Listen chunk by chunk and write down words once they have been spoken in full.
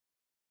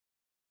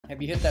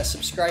Have you hit that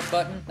subscribe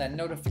button, that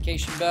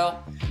notification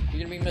bell?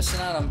 You're going to be missing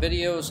out on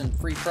videos and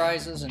free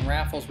prizes and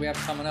raffles we have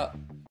coming up.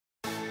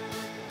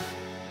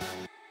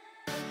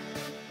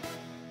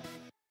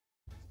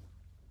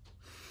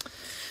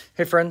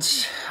 Hey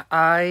friends,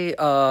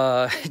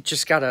 I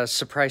just got a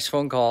surprise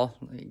phone call.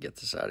 Let me get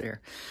this out of here.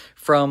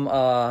 From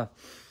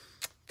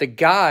the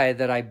guy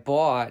that I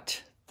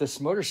bought this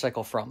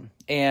motorcycle from.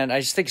 And I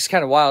just think it's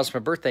kind of wild. It's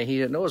my birthday. He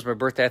didn't know it was my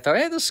birthday. I thought,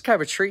 hey, this is kind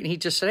of a treat. And he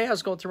just said, hey, I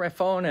was going through my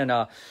phone and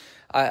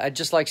I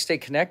just like to stay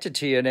connected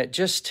to you. And it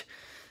just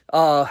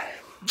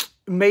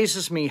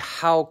amazes me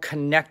how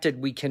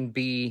connected we can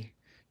be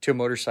to a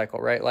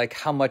motorcycle, right? Like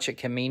how much it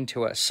can mean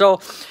to us.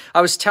 So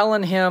I was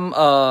telling him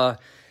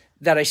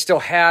that I still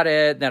had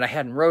it, that I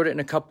hadn't rode it in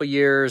a couple of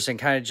years, and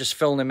kind of just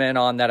filling him in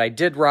on that I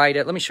did ride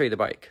it. Let me show you the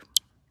bike.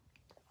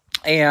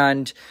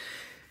 And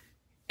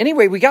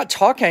anyway, we got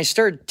talking. I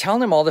started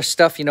telling him all this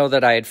stuff, you know,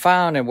 that I had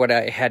found and what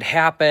had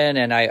happened.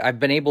 And I've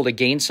been able to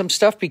gain some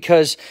stuff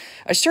because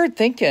I started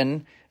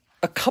thinking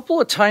a couple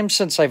of times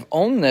since I've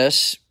owned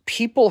this,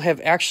 people have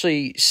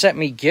actually sent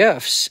me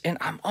gifts. And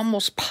I'm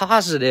almost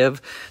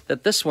positive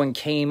that this one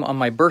came on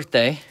my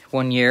birthday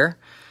one year.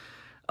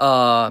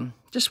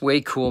 Just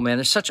way cool, man.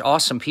 There's such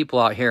awesome people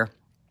out here.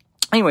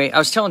 Anyway, I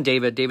was telling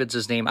David's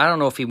his name. I don't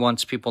know if he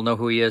wants people to know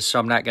who he is, so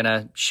I'm not going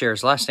to share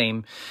his last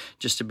name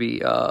just to be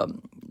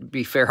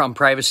fair on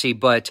privacy.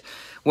 But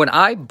when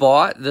I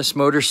bought this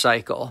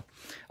motorcycle,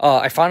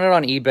 I found it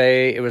on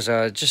eBay. It was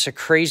just a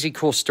crazy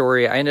cool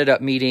story. I ended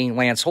up meeting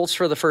Lance Holtz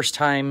for the first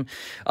time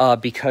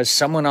because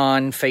someone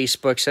on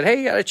Facebook said, hey,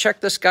 you got to check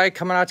this guy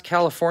coming out to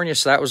California.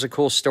 So that was a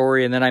cool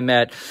story. And then I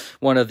met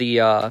one of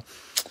the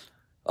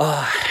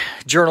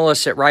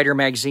journalists at Rider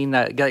Magazine.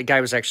 That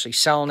guy was actually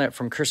selling it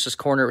from Chris's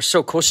Corner. It was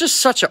so cool. It's just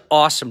such an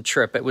awesome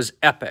trip. It was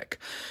epic.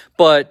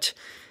 But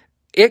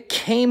it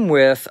came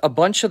with a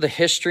bunch of the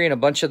history and a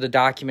bunch of the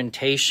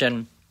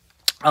documentation.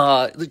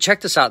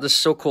 Check this out. This is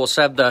so cool.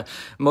 So I have the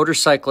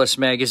Motorcyclist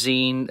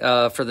magazine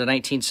for the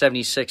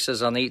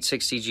 1976s on the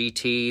 860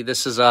 GT.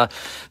 This is a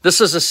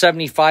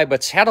 75, but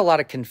it's had a lot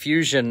of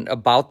confusion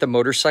about the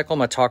motorcycle. I'm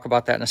going to talk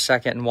about that in a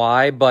second and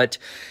why. But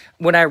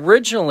when I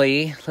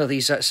originally, some of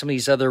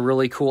these other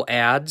really cool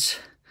ads,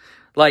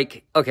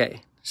 like,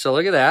 okay, so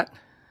look at that.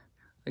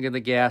 Look at the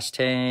gas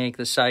tank,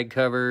 the side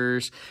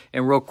covers,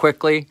 and real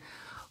quickly,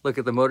 look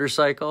at the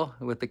motorcycle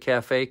with the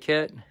cafe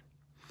kit.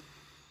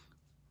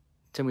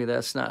 To me,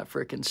 that's not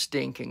freaking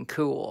stinking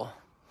cool.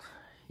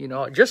 You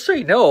know, just so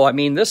you know, I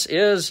mean, this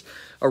is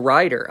a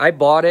rider. I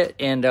bought it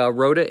and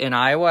rode it in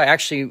Iowa.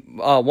 Actually,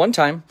 one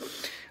time,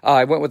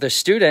 I went with a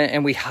student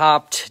and we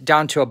hopped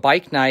down to a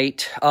bike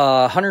night,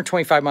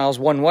 125 miles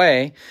one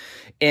way,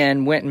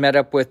 and went and met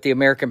up with the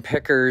American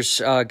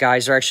Pickers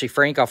guys. They're actually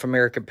Frank off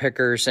American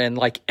Pickers, and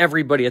like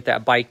everybody at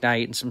that bike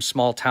night in some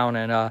small town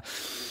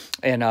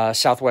in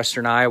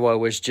southwestern Iowa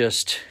was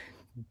just,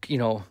 you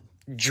know,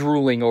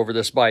 drooling over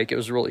this bike. It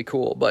was really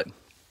cool. But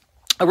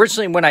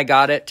originally when I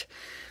got it,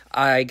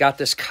 I got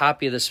this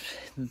copy of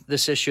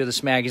this issue of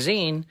this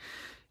magazine.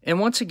 And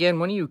once again,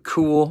 one of you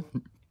cool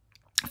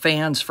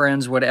fans,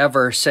 friends,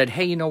 whatever, said,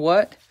 hey, you know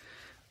what?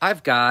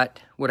 I've got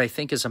what I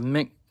think is a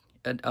mint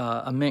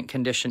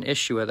condition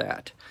issue of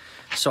that.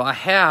 So I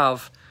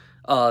have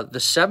the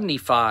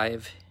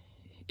 75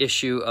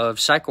 issue of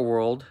Cycle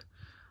World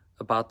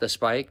about this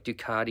bike,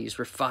 Ducati's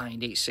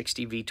refined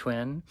 860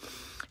 V-twin.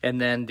 And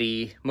then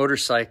the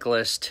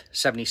Motorcyclist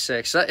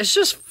 76. It's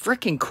just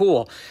freaking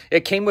cool.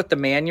 It came with the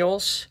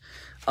manuals.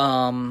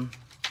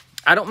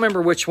 I don't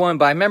remember which one,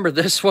 but I remember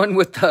this one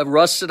with the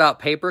rusted out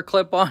paper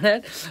clip on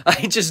it.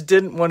 I just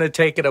didn't want to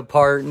take it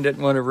apart and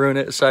didn't want to ruin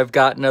it. So I've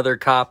gotten other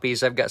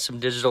copies. I've got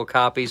some digital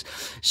copies.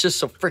 It's just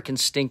so freaking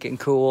stinking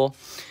cool.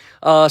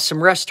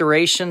 Some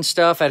restoration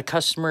stuff. I had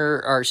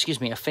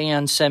a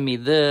fan send me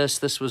this.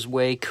 This was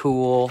way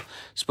cool.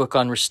 This book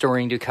on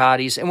restoring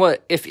Ducatis. And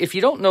if you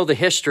don't know the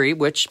history,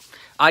 which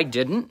I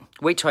didn't,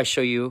 wait till I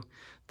show you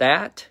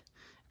that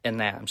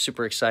and that. I'm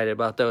super excited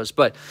about those.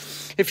 But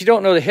if you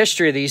don't know the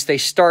history of these, they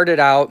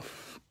started out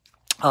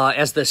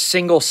as the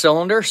single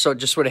cylinder. So it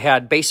just would have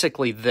had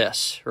basically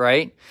this,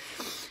 right?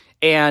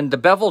 And the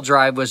bevel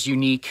drive was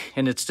unique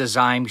in its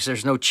design because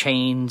there's no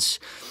chains.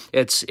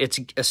 It's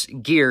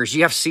gears.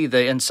 You have to see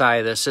the inside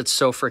of this. It's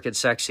so freaking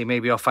sexy.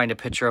 Maybe I'll find a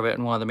picture of it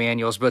in one of the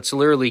manuals, but it's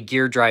literally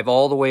gear drive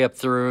all the way up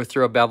through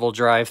a bevel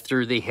drive,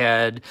 through the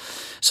head.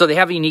 So they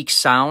have a unique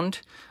sound.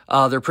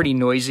 They're pretty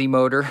noisy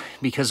motor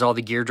because of all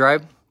the gear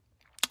drive.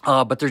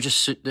 But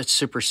it's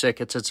super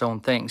sick. It's its own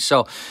thing.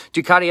 So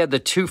Ducati had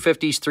the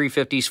 250s,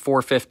 350s,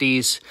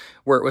 450s,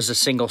 where it was a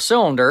single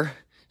cylinder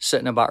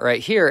sitting about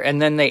right here. And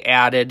then they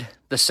added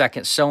the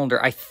second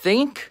cylinder. I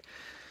think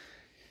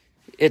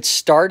it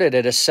started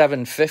at a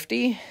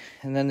 750,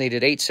 and then they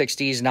did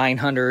 860s,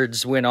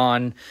 900s, went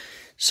on,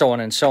 so on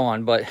and so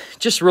on. But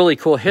just really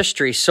cool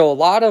history. So a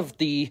lot of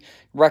the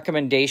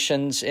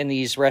recommendations in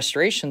these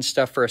restoration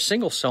stuff for a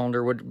single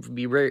cylinder would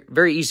be very,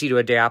 very easy to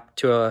adapt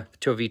to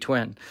a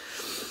V-twin.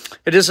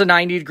 It is a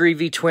 90-degree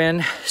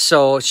V-twin,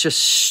 so it's just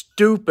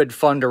stupid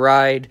fun to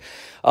ride.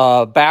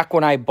 Back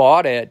when I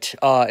bought it,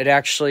 it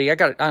actually, I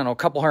got, I don't know, a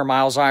couple hundred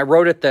miles on. I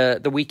rode it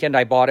the weekend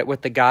I bought it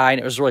with the guy, and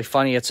it was really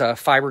funny. It's a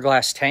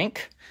fiberglass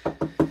tank.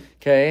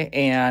 Okay,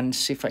 and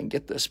see if I can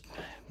get this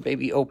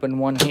baby open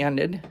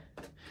one-handed.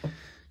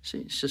 See,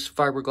 it's just a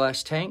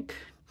fiberglass tank.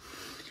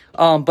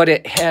 But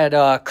it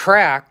had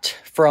cracked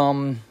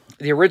from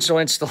the original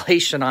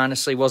installation,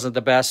 honestly, wasn't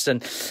the best,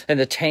 and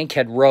the tank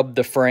had rubbed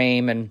the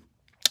frame and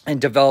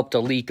developed a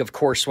leak, of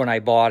course, when I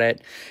bought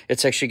it.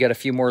 It's actually got a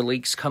few more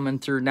leaks coming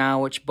through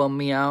now, which bummed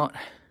me out.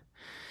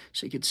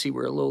 So you can see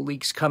where a little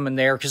leak's coming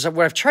there. Because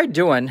what I've tried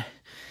doing,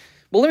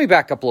 well, let me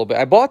back up a little bit.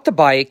 I bought the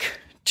bike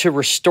to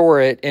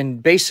restore it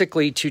and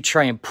basically to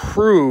try and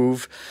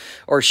prove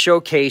or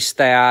showcase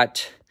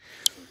that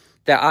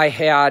I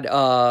had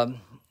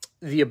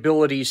the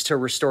abilities to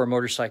restore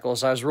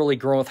motorcycles. I was really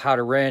growing with how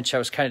to wrench. I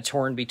was kind of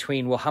torn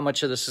between, well, how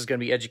much of this is going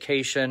to be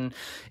education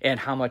and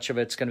how much of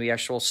it's going to be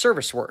actual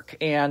service work.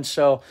 And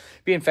so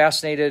being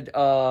fascinated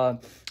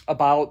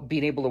about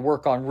being able to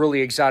work on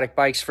really exotic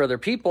bikes for other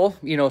people,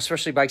 you know,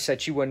 especially bikes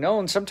that you wouldn't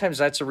own. Sometimes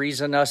that's the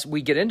reason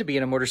we get into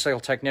being a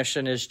motorcycle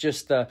technician, is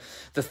just the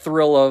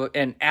thrill of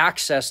and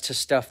access to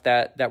stuff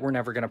that we're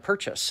never going to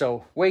purchase.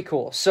 So way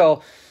cool.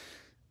 So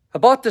I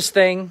bought this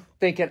thing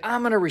thinking,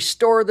 I'm going to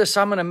restore this.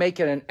 I'm going to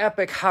make it an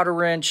epic how to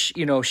wrench,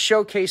 you know,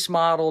 showcase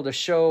model to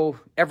show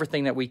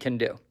everything that we can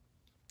do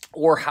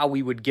or how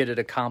we would get it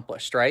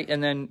accomplished, right?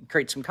 And then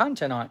create some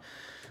content on it.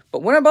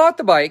 But when I bought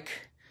the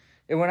bike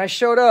and when I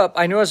showed up,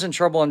 I knew I was in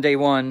trouble on day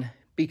one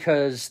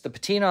because the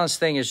patina on this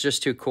thing is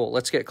just too cool.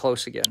 Let's get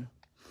close again.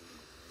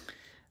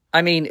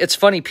 I mean, it's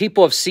funny.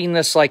 People have seen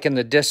this like in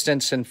the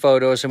distance in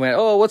photos and went,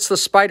 oh, what's the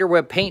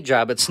spiderweb paint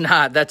job? It's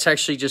not. That's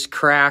actually just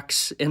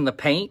cracks in the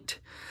paint.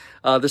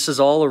 This is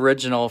all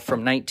original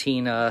from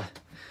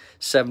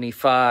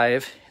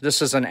 1975.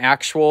 This is an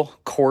actual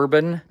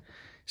Corbin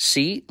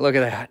seat. Look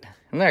at that.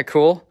 Isn't that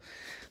cool?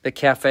 The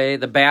cafe.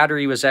 The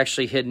battery was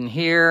actually hidden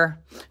here.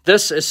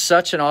 This is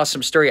such an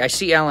awesome story. I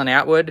see Alan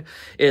Atwood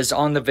is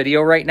on the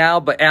video right now,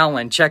 but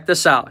Alan, check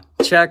this out.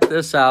 Check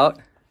this out.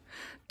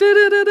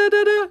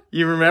 Da-da-da-da-da-da.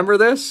 You remember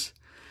this?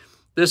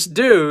 This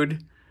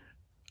dude,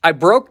 I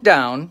broke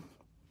down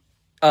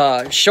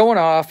showing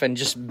off and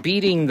just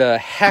beating the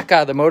heck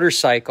out of the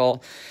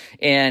motorcycle.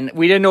 And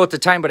we didn't know at the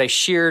time, but I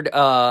sheared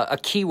a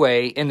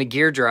keyway in the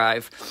gear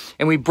drive.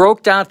 And we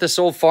broke down at this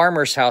old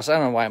farmer's house. I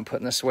don't know why I'm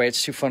putting this away.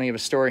 It's too funny of a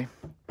story.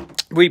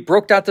 We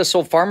broke down this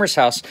old farmer's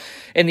house.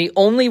 And the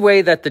only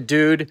way that the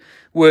dude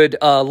would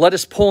let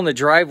us pull in the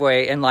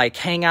driveway and like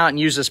hang out and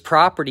use his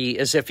property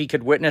is if he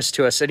could witness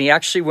to us. And he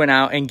actually went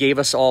out and gave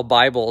us all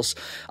Bibles.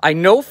 I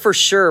know for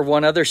sure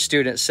one other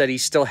student said he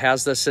still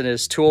has this in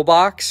his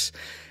toolbox.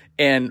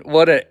 And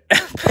what an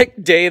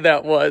epic day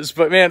that was.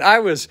 But, man, I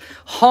was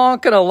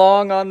honking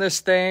along on this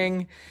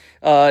thing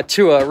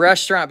to a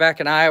restaurant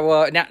back in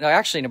Iowa, no,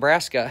 actually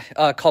Nebraska,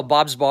 called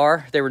Bob's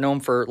Bar. They were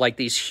known for, like,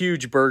 these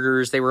huge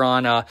burgers. They were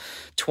on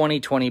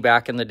 2020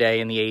 back in the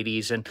day in the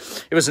 80s. And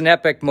it was an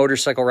epic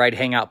motorcycle ride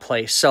hangout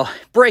place. So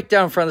break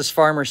down in front of this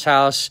farmer's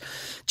house,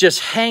 just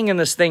hanging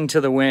this thing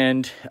to the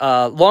wind.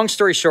 Long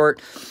story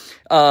short,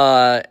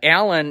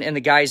 Alan and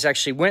the guys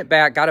actually went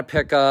back, got a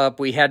pickup.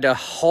 We had to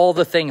haul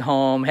the thing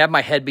home, have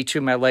my head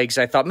between my legs.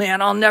 I thought,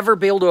 man, I'll never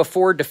be able to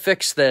afford to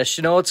fix this.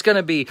 You know, it's going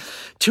to be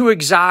too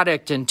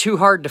exotic and too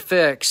hard to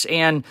fix.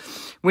 And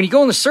when you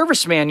go in the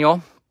service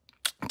manual,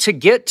 to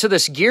get to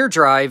this gear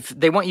drive,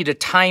 they want you to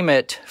time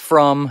it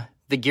from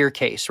the gear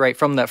case, right?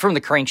 From the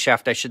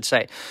crankshaft, I should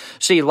say.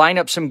 So you line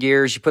up some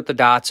gears, you put the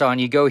dots on,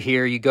 you go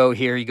here, you go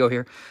here, you go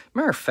here.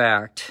 Matter of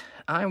fact,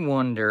 I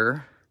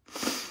wonder...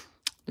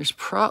 There's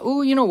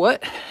oh, you know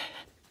what?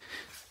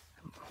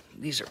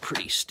 These are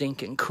pretty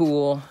stinking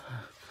cool.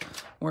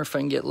 Or if I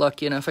can get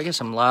lucky enough. I guess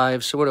I'm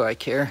live, so what do I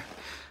care?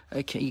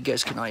 You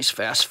guys can always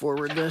fast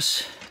forward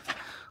this.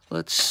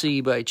 Let's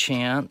see by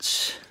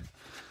chance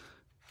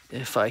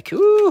if I can.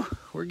 Ooh,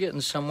 we're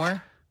getting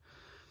somewhere.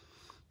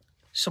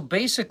 So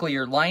basically,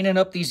 you're lining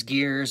up these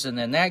gears, and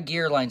then that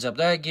gear lines up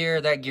that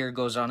gear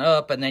goes on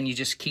up, and then you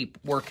just keep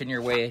working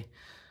your way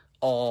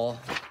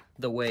all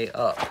the way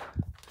up.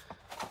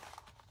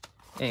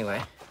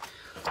 Anyway,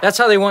 that's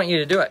how they want you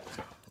to do it,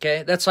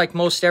 okay? That's like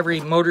most every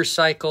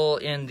motorcycle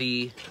in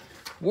the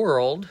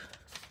world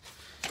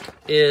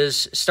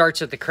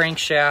starts at the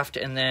crankshaft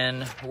and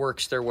then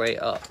works their way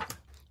up.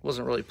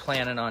 Wasn't really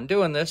planning on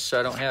doing this, so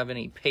I don't have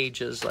any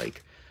pages,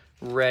 like,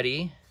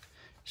 ready.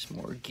 Some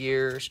more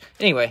gears.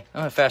 Anyway, I'm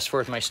going to fast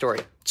forward my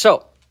story.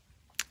 So,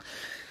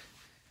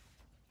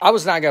 I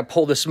was not going to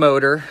pull this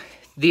motor.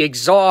 The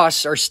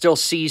exhausts are still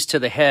seized to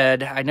the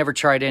head. I never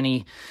tried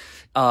any...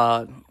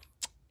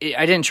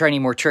 I didn't try any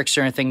more tricks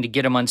or anything to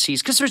get them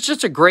unseized because it was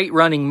just a great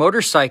running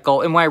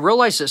motorcycle. And when I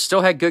realized it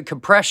still had good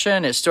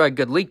compression, it still had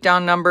good leak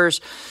down numbers,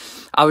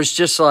 I was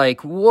just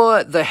like,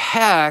 what the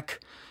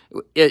heck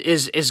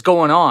is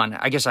going on?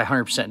 I guess I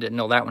 100% didn't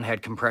know that one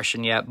had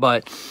compression yet.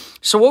 But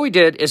so what we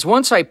did is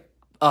once I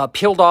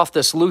peeled off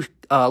this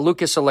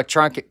Lucas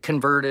electronic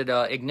converted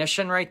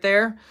ignition right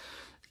there,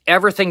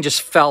 everything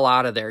just fell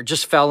out of there,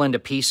 just fell into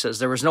pieces.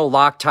 There was no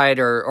Loctite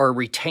or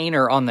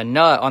retainer on the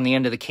nut on the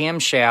end of the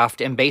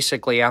camshaft. And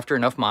basically after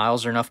enough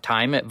miles or enough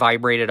time, it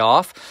vibrated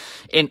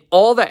off. And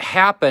all that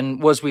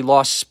happened was we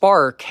lost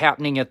spark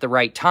happening at the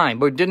right time,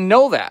 but we didn't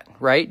know that,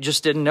 right?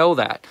 Just didn't know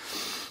that.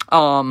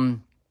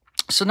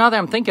 So now that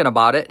I'm thinking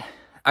about it,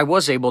 I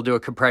was able to do a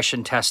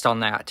compression test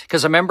on that.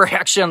 Because I remember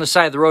actually on the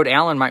side of the road,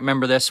 Alan might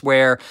remember this,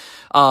 where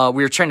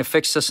we were trying to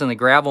fix this in the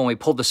gravel and we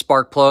pulled the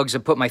spark plugs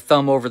and put my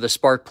thumb over the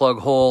spark plug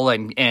hole,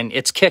 and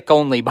it's kick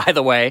only, by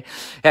the way.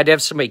 Had to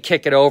have somebody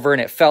kick it over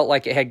and it felt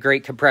like it had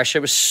great compression.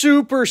 It was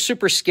super,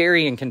 super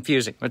scary and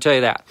confusing, I'll tell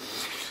you that.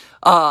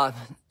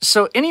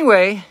 So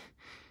anyway,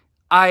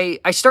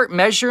 I start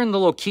measuring the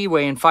little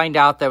keyway and find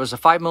out that was a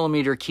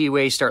 5mm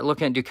keyway, start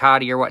looking at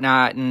Ducati or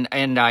whatnot,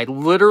 and I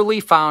literally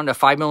found a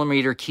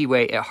 5mm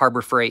keyway at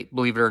Harbor Freight,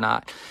 believe it or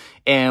not.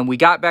 And we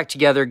got back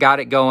together,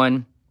 got it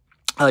going,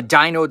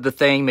 dynoed the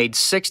thing, made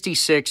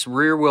 66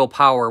 rear wheel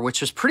power,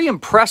 which was pretty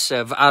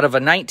impressive out of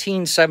a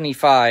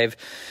 1975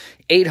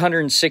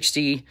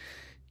 860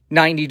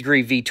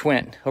 90-degree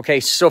V-twin. Okay,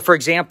 so for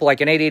example,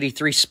 like an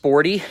 883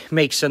 Sporty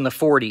makes in the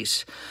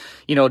 40s.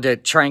 You know, to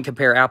try and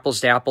compare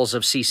apples to apples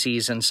of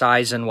CCs and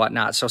size and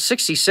whatnot. So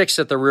 66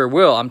 at the rear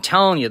wheel, I'm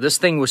telling you, this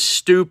thing was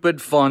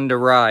stupid fun to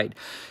ride.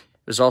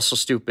 It was also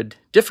stupid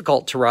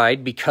difficult to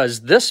ride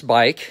because this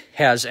bike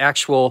has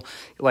actual,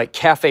 like,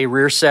 cafe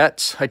rear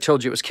sets. I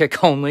told you it was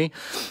kick only.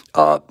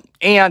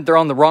 And they're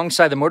on the wrong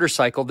side of the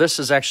motorcycle. This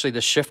is actually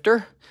the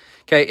shifter,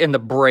 okay? And the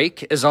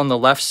brake is on the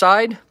left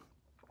side.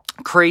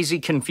 Crazy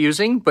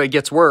confusing, but it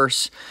gets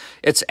worse.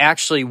 It's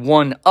actually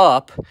 1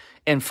 up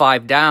and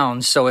 5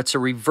 down, so it's a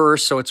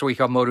reverse, so it's what we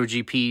call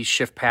MotoGP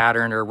shift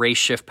pattern or race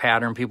shift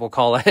pattern, people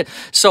call it.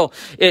 So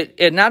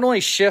it not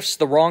only shifts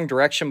the wrong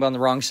direction, but on the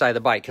wrong side of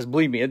the bike, because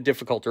believe me, it's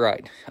difficult to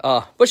ride.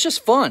 But it's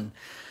just fun.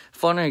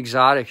 Fun and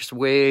exotic. It's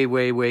way,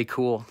 way, way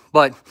cool.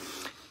 But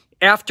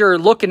after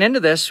looking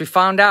into this, we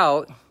found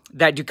out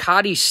that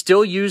Ducati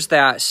still used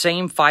that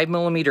same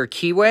 5mm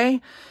keyway.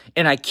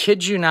 And I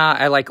kid you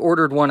not, I like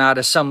ordered one out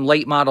of some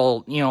late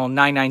model,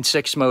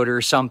 996 motor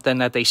or something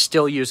that they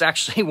still use.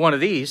 Actually, one of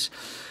these,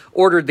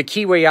 ordered the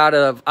keyway out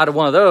of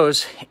one of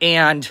those,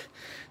 and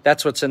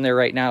that's what's in there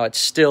right now. It's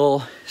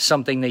still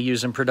something they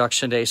use in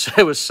production today. So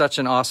it was such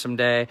an awesome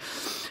day.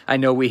 I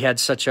know we had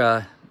such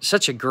a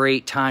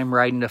great time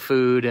riding the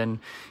food, and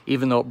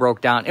even though it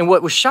broke down. And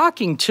what was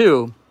shocking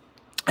too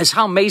is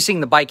how amazing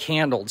the bike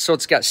handled. So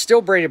it's got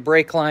steel braided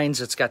brake lines.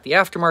 It's got the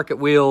aftermarket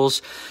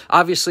wheels,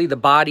 obviously the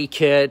body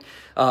kit,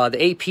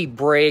 the AP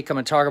brake I'm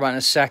going to talk about in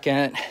a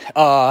second.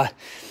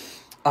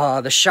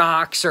 The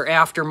shocks are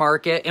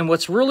aftermarket. And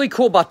what's really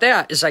cool about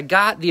that is I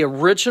got the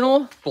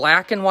original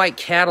black and white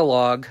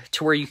catalog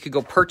to where you could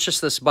go purchase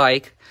this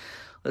bike.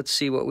 Let's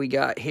see what we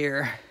got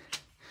here.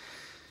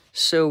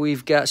 So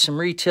we've got some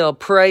retail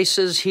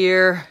prices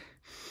here.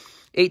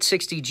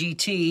 860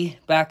 GT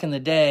back in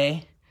the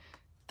day.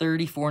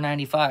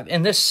 $34.95.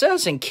 And this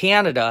says in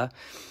Canada,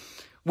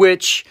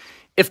 which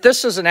if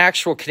this is an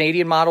actual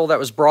Canadian model that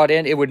was brought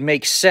in, it would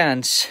make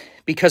sense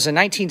because in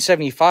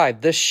 1975,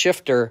 this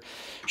shifter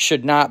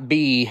should not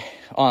be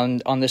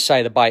on this side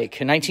of the bike.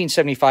 In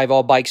 1975,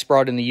 all bikes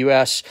brought in the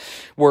U.S.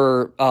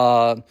 were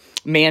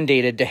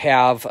mandated to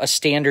have a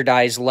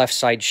standardized left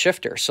side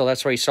shifter. So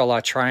that's why you saw a lot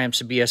of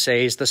Triumphs and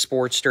BSAs, the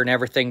Sportster and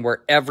everything,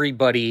 where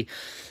everybody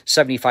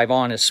 75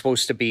 on is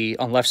supposed to be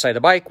on left side of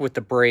the bike with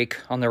the brake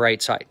on the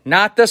right side.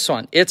 Not this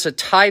one. It's a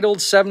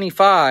titled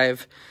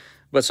 75,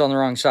 but it's on the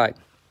wrong side.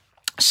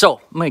 So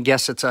I'm going to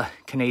guess it's a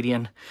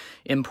Canadian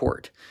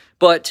import.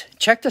 But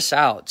check this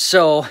out.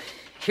 So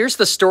here's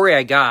the story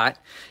I got,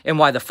 and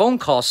why the phone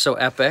call is so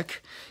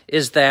epic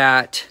is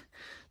that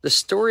the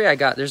story I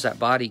got, there's that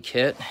body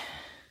kit.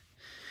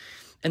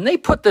 And they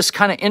put this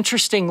kind of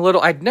interesting little,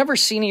 I'd never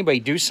seen anybody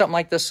do something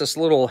like this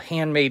little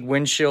handmade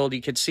windshield.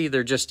 You could see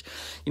they're just,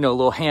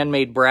 little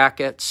handmade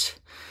brackets.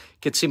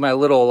 You could see my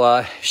little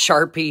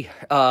Sharpie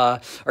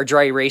or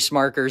dry erase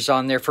markers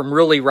on there from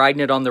really riding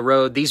it on the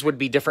road. These would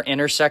be different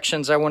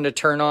intersections I wanted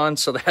to turn on,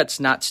 so that's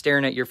not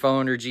staring at your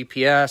phone or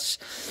GPS.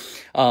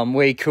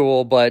 Way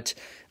cool, but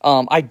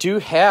I do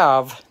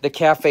have the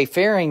cafe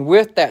fairing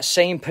with that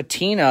same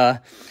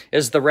patina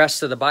as the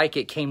rest of the bike.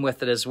 It came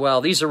with it as well.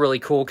 These are really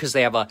cool because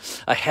they have a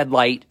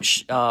headlight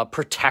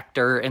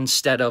protector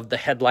instead of the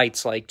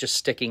headlights like just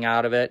sticking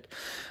out of it.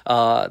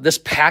 This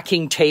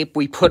packing tape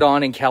we put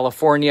on in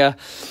California,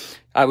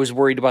 I was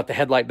worried about the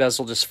headlight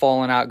bezel just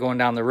falling out going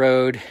down the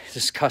road.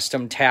 This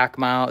custom tack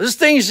mount. This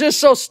thing's just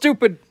so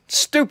stupid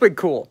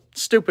cool,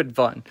 stupid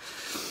fun.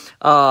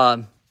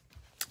 But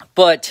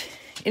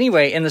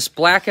anyway, in this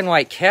black and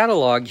white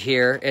catalog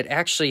here, it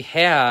actually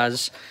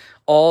has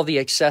all the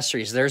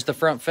accessories. There's the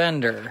front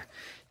fender,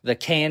 the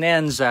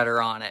K&Ns that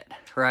are on it,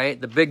 right?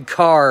 The big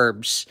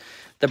carbs,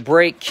 the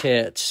brake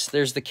kits.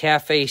 There's the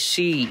cafe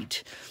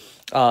seat.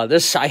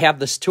 I have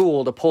this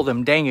tool to pull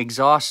them dang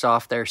exhausts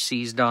off there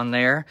seized on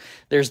there.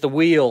 There's the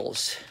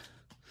wheels,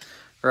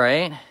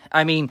 right?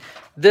 I mean,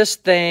 this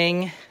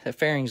thing, the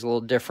fairing's a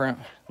little different,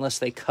 unless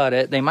they cut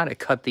it. They might have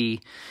cut the,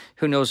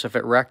 who knows if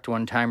it wrecked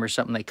one time or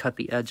something, they cut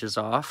the edges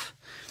off.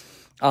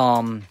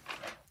 The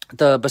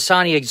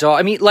Bassani exhaust,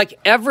 I mean, like,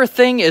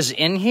 everything is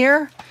in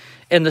here.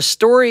 And the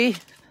story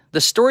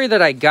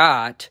that I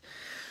got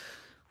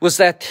was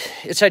that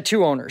it's had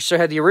two owners. So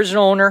it had the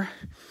original owner,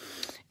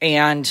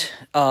 and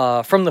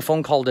from the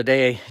phone call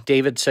today,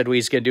 David said what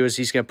he's going to do is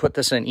he's going to put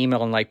this in an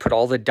email and like put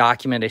all the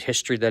documented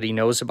history that he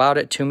knows about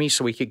it to me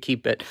so we could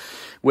keep it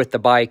with the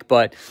bike.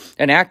 But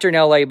an actor in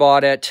LA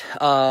bought it,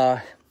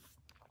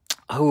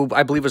 who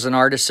I believe was an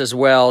artist as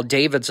well.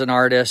 David's an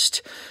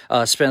artist,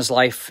 spent his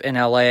life in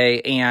LA,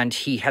 and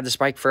he had this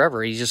bike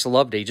forever. He just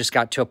loved it. He just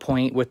got to a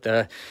point with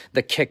the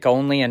kick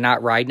only and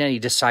not riding it. He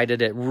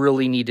decided it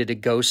really needed to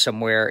go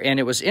somewhere. And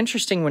it was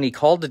interesting when he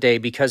called today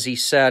because he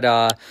said,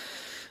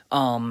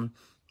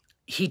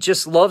 he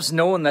just loves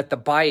knowing that the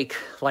bike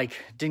like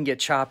didn't get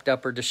chopped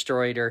up or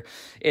destroyed, or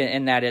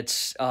and that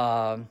it's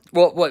well,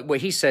 what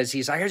he says,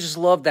 he's like, I just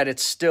love that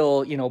it's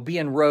still, you know,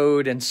 being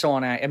rode and so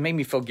on. It made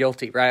me feel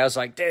guilty, right? I was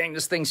like, dang,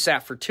 this thing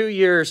sat for 2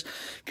 years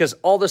because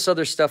all this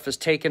other stuff has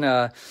taken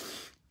a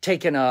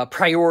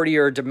priority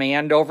or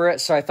demand over it.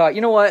 So I thought,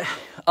 you know what,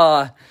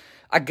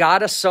 I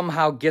gotta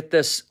somehow get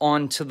this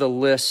onto the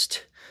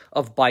list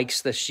of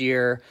bikes this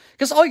year,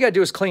 because all you gotta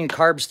do is clean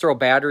carbs, throw a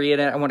battery in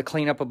it. I want to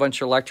clean up a bunch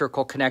of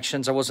electrical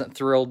connections. I wasn't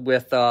thrilled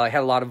with, I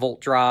had a lot of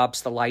volt drops,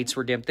 the lights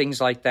were dim,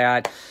 things like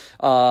that.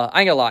 I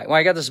ain't gonna lie, when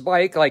I got this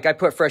bike, like I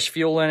put fresh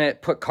fuel in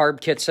it, put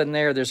carb kits in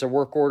there. There's a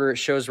work order, it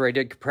shows where I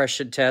did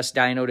compression tests,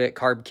 dynoed it,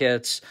 carb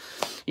kits.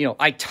 You know,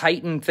 I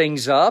tightened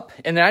things up,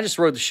 and then I just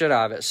rode the shit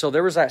out of it. So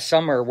there was that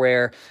summer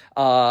where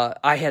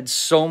I had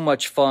so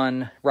much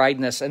fun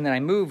riding this, and then I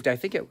moved. I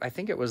think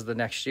it was the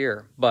next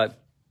year, but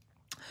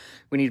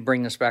we need to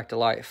bring this back to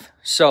life.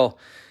 So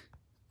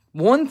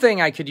one thing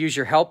I could use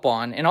your help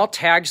on, and I'll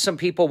tag some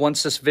people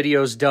once this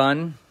video's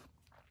done.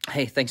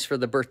 Hey, thanks for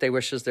the birthday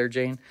wishes there,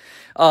 Jane.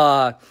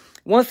 One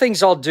of the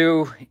things I'll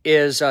do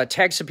is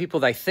tag some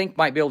people that I think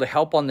might be able to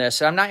help on this.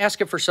 And I'm not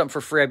asking for something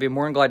for free. I'd be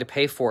more than glad to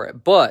pay for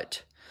it.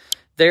 But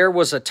there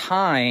was a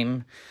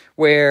time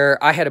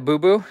where I had a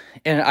boo-boo,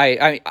 and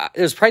it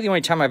was probably the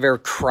only time I've ever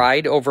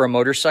cried over a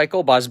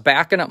motorcycle, but I was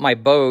backing up my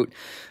boat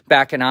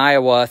back in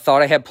Iowa,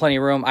 thought I had plenty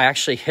of room. I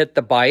actually hit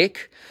the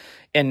bike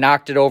and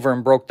knocked it over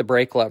and broke the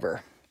brake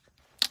lever.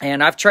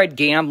 And I've tried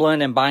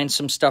gambling and buying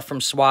some stuff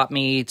from swap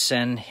meets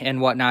and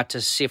whatnot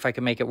to see if I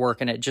can make it work,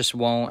 and it just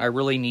won't. I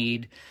really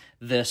need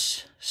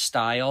this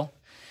style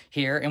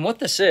here. And what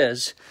this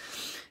is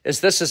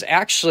this is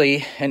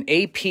actually an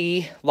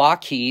AP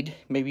Lockheed,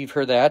 maybe you've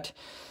heard that,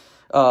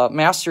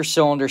 master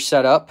cylinder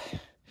setup.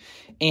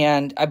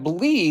 And I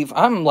believe,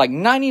 I'm like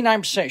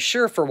 99%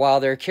 sure for a while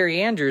there,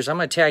 Carrie Andrews, I'm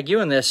going to tag you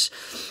in this.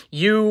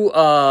 You,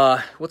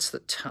 what's the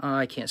time?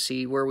 I can't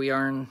see where we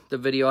are in the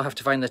video. I'll have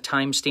to find the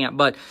timestamp.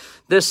 But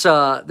this,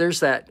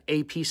 there's that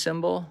AP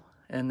symbol,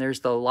 and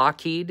there's the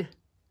Lockheed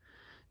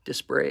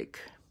disc brake.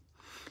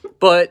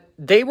 But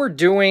they were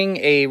doing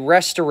a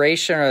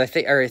restoration, or I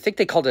think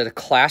they called it a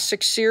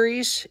classic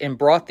series, and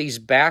brought these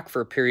back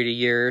for a period of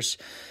years.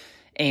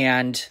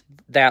 And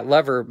that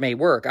lever may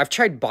work. I've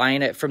tried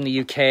buying it from the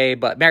UK,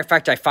 but matter of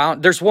fact, I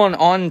found there's one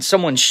on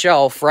someone's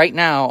shelf right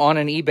now on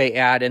an eBay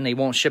ad, and they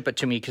won't ship it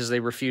to me because they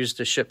refuse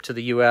to ship to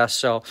the US.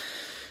 So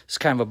it's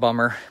kind of a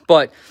bummer.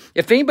 But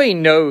if anybody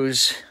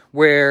knows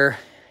where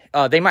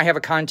they might have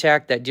a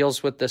contact that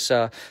deals with this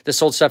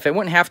old stuff, it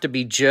wouldn't have to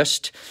be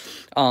just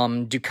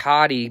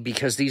Ducati,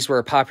 because these were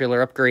a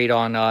popular upgrade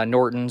on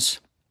Norton's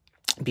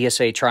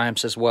BSA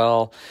Triumphs as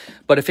well.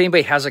 But if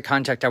anybody has a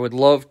contact, I would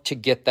love to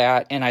get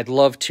that, and I'd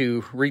love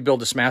to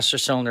rebuild this master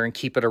cylinder and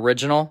keep it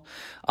original.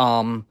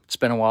 It's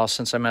been a while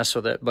since I messed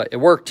with it, but it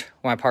worked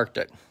when I parked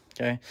it.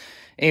 Okay.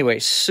 Anyway,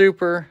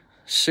 super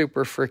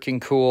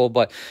freaking cool.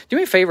 But do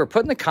me a favor,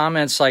 put in the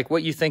comments like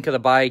what you think of the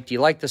bike. Do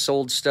you like this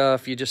old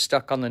stuff? You just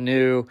stuck on the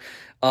new?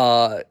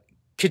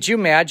 Could you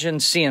imagine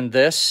seeing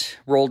this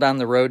roll down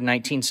the road in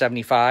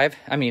 1975?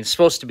 I mean, it's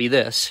supposed to be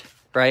this,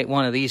 right?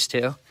 One of these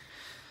two,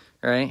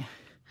 right?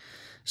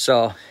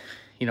 So,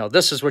 you know,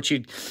 this is what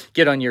you'd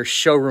get on your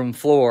showroom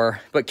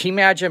floor. But can you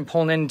imagine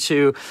pulling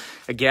into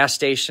a gas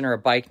station or a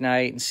bike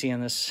night and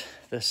seeing this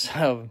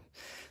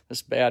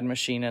bad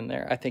machine in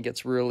there? I think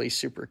it's really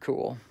super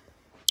cool.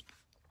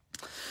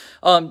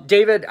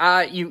 David,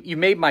 you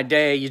made my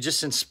day. You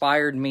just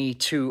inspired me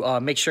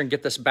to make sure and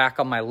get this back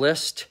on my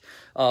list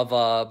of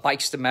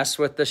bikes to mess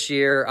with this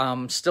year.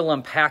 Still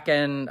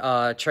unpacking,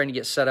 trying to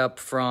get set up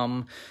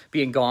from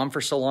being gone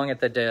for so long at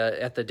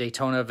the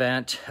Daytona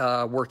event,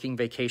 working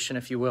vacation,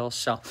 if you will.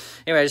 So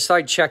anyway, I just thought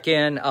I'd check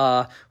in.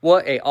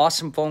 What a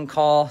awesome phone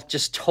call,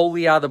 just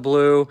totally out of the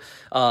blue.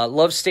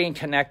 Love staying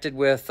connected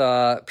with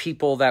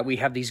people that we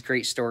have these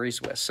great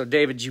stories with. So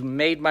David, you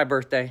made my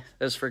birthday.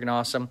 That was freaking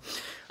awesome.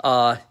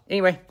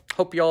 Anyway,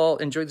 hope you all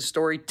enjoyed the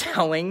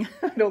storytelling.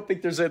 I don't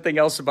think there's anything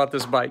else about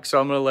this bike, so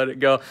I'm going to let it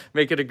go.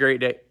 Make it a great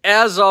day.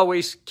 As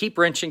always, keep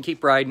wrenching,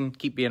 keep riding,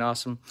 keep being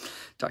awesome.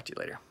 Talk to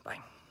you later. Bye.